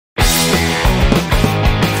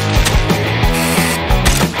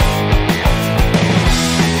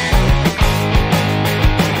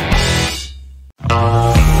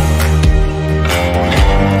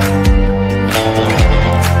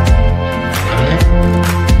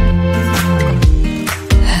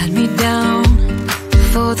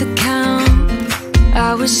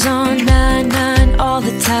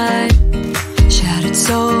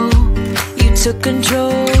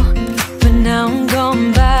control, but now I'm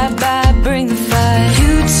gone bye-bye, bring the fire.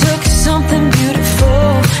 You took something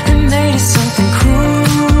beautiful and made it something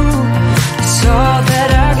cruel. That's all that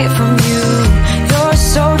I get from you. You're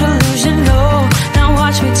so delusional, now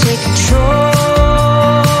watch me take control.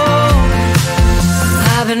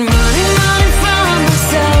 I've been running from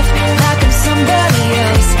myself like I'm somebody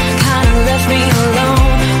else. Kinda left me alone,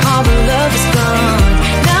 all the love is gone.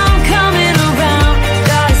 Now I'm coming around,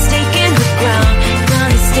 got a stake in the ground.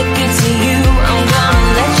 Gonna stick it to you, I'm gonna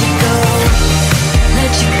let you go.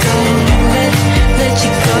 Let you go, let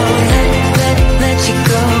you go, let you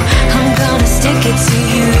go. I'm gonna stick it to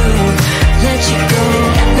you. Let you go,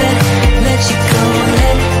 let you go,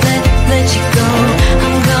 let you go.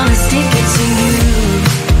 I'm gonna stick it to you.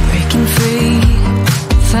 Breaking free,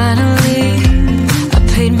 finally I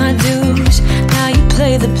paid my dues, now you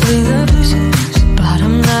play the blues.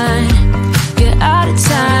 Bottom line, you're out of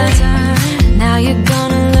time. Now you're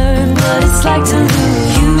gonna learn what it's like to lose.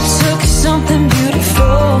 You took something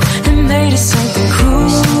beautiful and made it something cruel.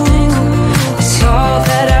 It's all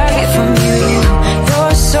that I get from you.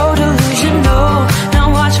 You're so delusional, now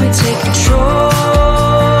watch me take control.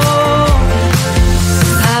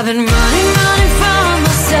 I've been running from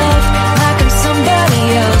myself like I'm somebody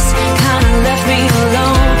else. Kinda left me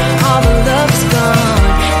alone, all the love is gone.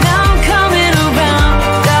 Now I'm coming around,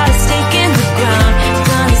 got a stake in the ground.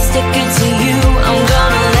 Gonna stick it to you, I'm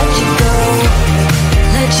gonna let you go.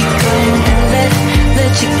 Let you go, let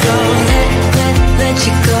you go, let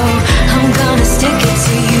you go. I'm gonna stick it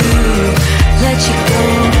to you. Let you go,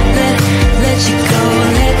 let you go,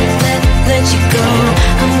 let you go.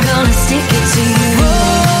 I'm gonna stick it to you.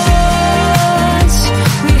 Once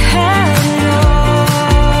we had it all,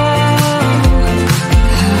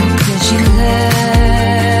 how could you let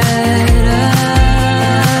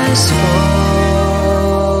us fall?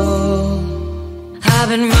 I've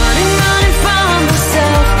been running from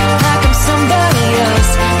myself like I'm somebody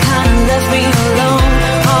else. Kinda left me alone,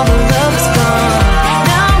 all the love is gone.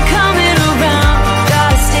 Now I'm coming around, got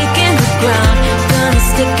a stake in the ground. Gonna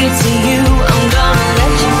stick it to you, I'm gonna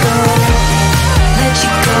let you go. Let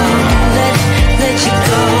you go, let you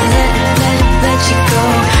go, let you go.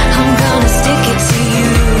 I'm gonna stick it to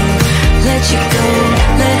you. Let you go,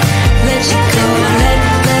 let you go,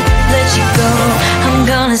 let you go. I'm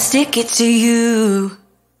gonna stick it to you.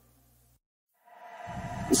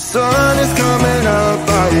 The sun is coming up,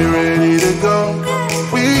 are you ready to go?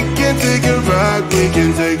 We can take a ride, we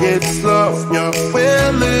can take it slow. Your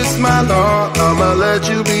will is my law, I'ma let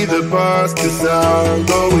you be the boss, 'cause I'll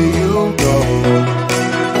go where you go.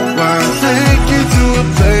 I'll take you to a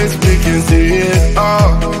place we can see it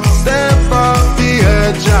all. Step off the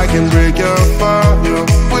edge, I can break your fall. Your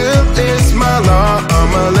will is my law,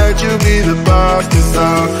 I'ma let you be the boss, 'cause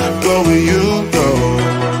I'll go where you go.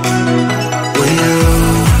 When you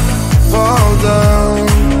fall down,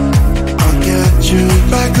 I'll get you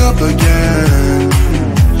back up again.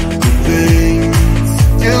 The things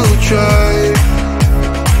you try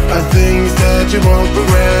are things that you won't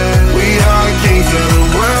regret. We are kings of the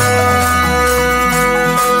world,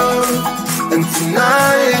 and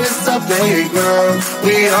tonight is our playground.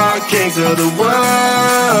 We are kings of the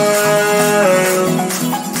world,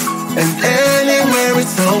 and anywhere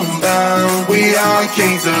it's homebound. We are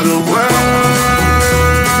kings of the world,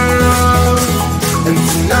 and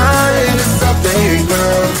tonight is our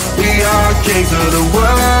playground. We are kings of the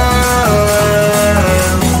world,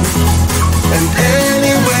 and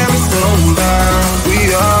anywhere it's homebound. We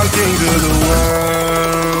are kings of the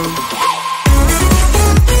world.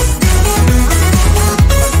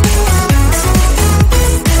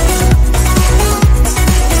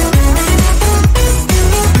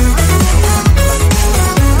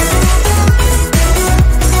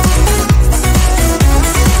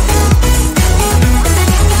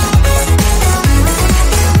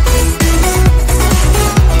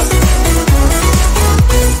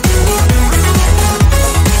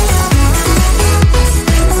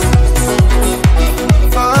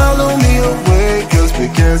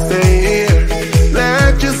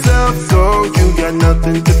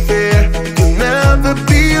 Nothing to fear, you'll never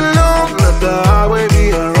be alone. Let the highway be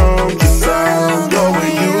your home, 'cause I'll go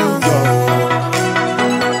where you go.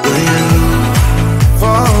 When you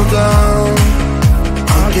fall down,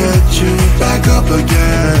 I'll get you back up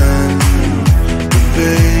again. The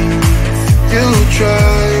things you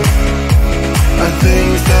try are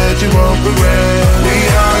things that you won't regret. We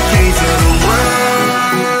are kings of the world,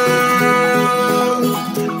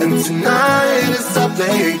 and tonight is our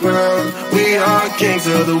playground. We are kings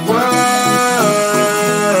of the world,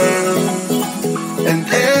 and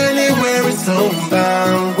anywhere it's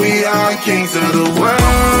homebound. We are kings of the world,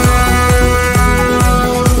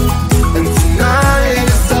 and tonight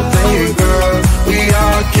is our day, girl. We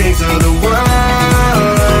are kings of the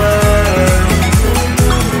world,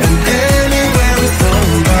 and anywhere we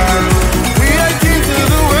somewhere, we are kings of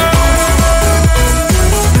the world.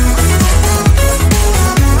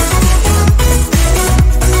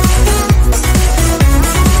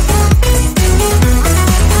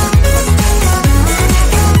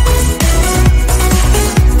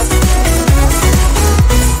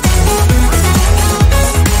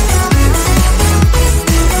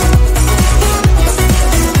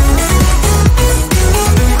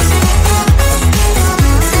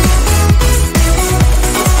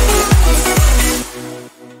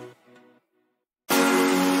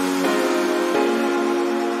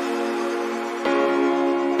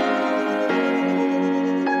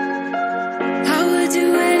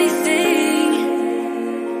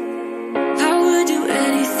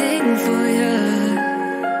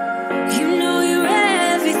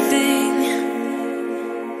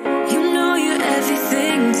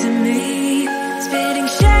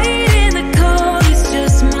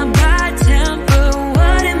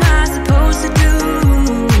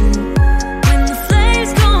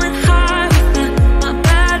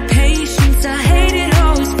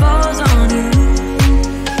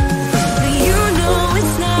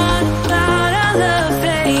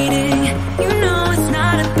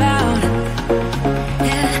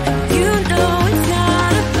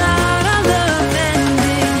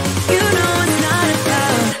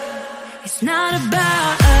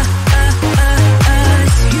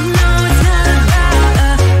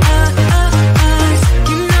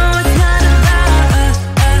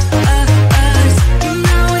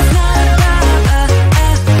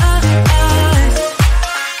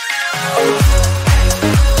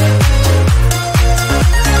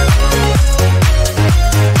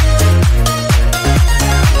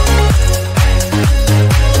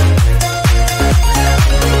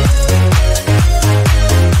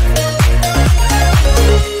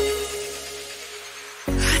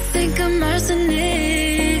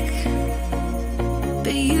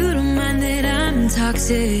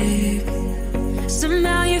 Toxic.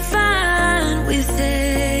 Somehow you're fine with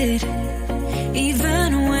it,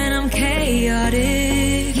 even when I'm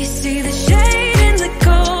chaotic. You see the shade in the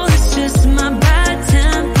cold, it's just my bad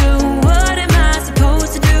temper. What am I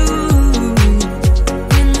supposed to do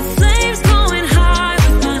when the flame's going high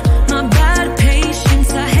with my bad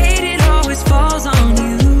patience? I hate it always falls on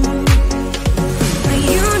you. But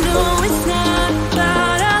you know it's not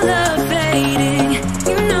about our love fading.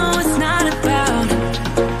 You know it's not about,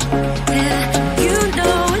 you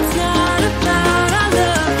know it's not about our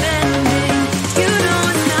love ending. You know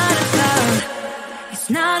it's not about, it's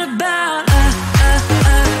not about us.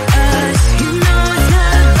 You know it's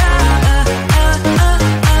not about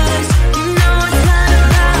us. You know it's not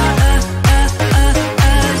about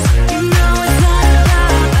us. You know it's not about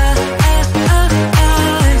us.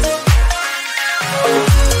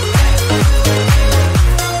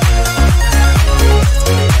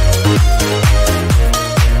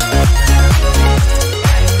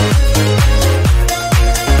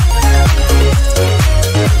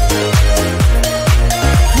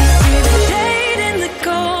 You see the shade in the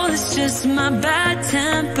cold, it's just my bad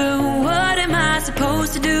temper. What am I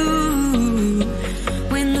supposed to do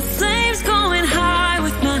when the flame's going high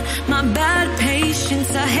with my bad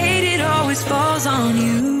patience? I hate it always falls on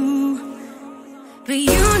you. But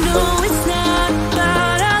you know it's not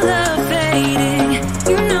about our love fading.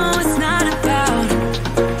 You know it's not about,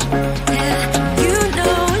 you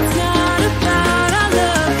know it's not about our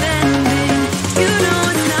love ending. You know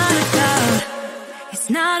it's not about, it's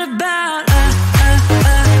not about us.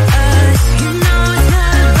 You know it's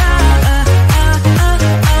not about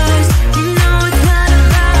us. You know it's not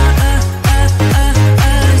about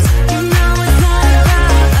us. You know it's not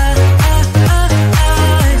about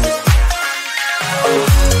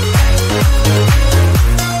us.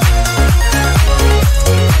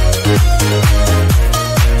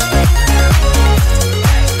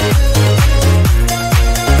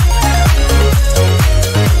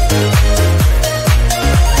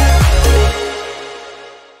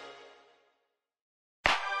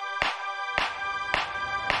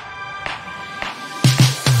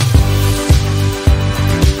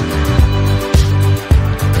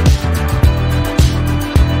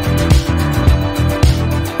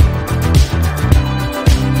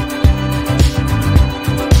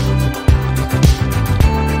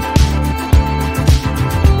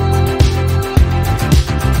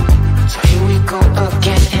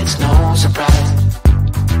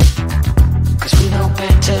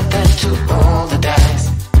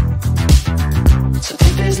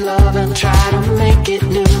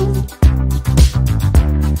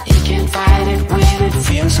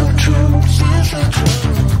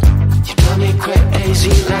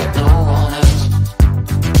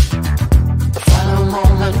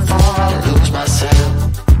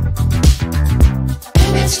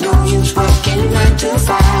 it's no use working 9 to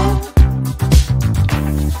 5.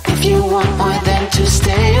 If you want more than to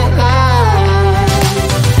stay alive,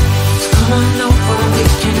 so come on over, we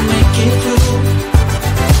can make it through.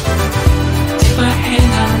 Take my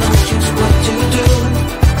hand, I know just what to do.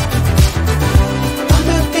 On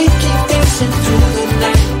the beat, keep dancing through the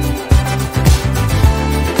night.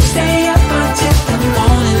 Stay up until the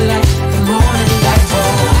morning light, the morning light.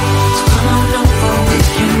 Oh, so come on over, we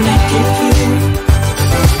can make it through.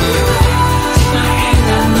 Take my hand,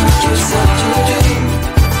 I know just what to do.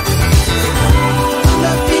 On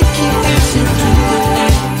the beat, keep dancing through the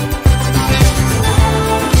night.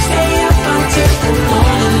 Stay up until the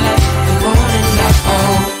morning light, the morning light.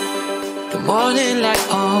 Oh, the morning light.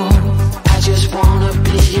 Oh, I just wanna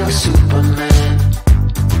be your Superman.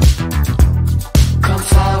 Come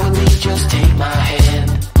fly with me, just take my hand.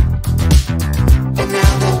 And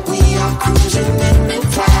now that we are cruising in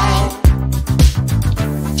mid-flight,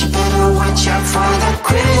 you better watch out for that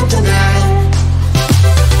kryptonite.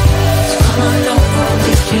 So come on over,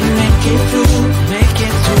 we can make it through, make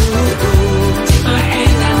it through. Take my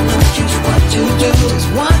hand, I know just what to do, just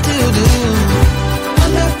what to do. On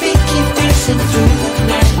the beat, keep dancing through the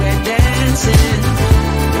night, we're dancing.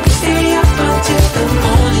 Stay up until the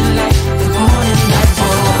morning light, the morning light. Oh,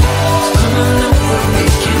 so come on over, we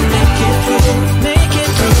can make it through, make it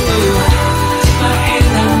through. Take my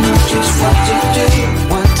hand, I know just what to do,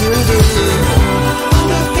 what to do. On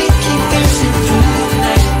the beat, keep dancing through the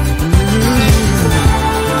night.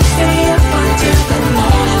 Stay up until the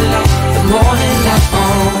morning light, the morning light. Oh.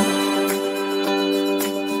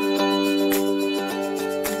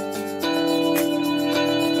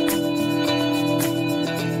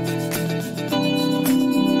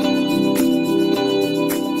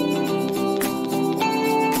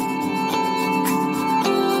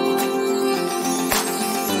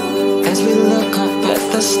 As we look up at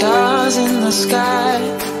the stars in the sky,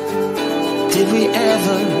 did we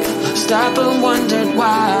ever stop and wondered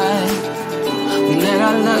why we let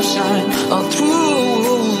our love shine all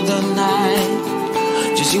through the night?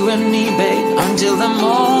 Just you and me, babe, until the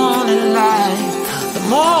morning light, the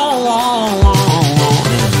morning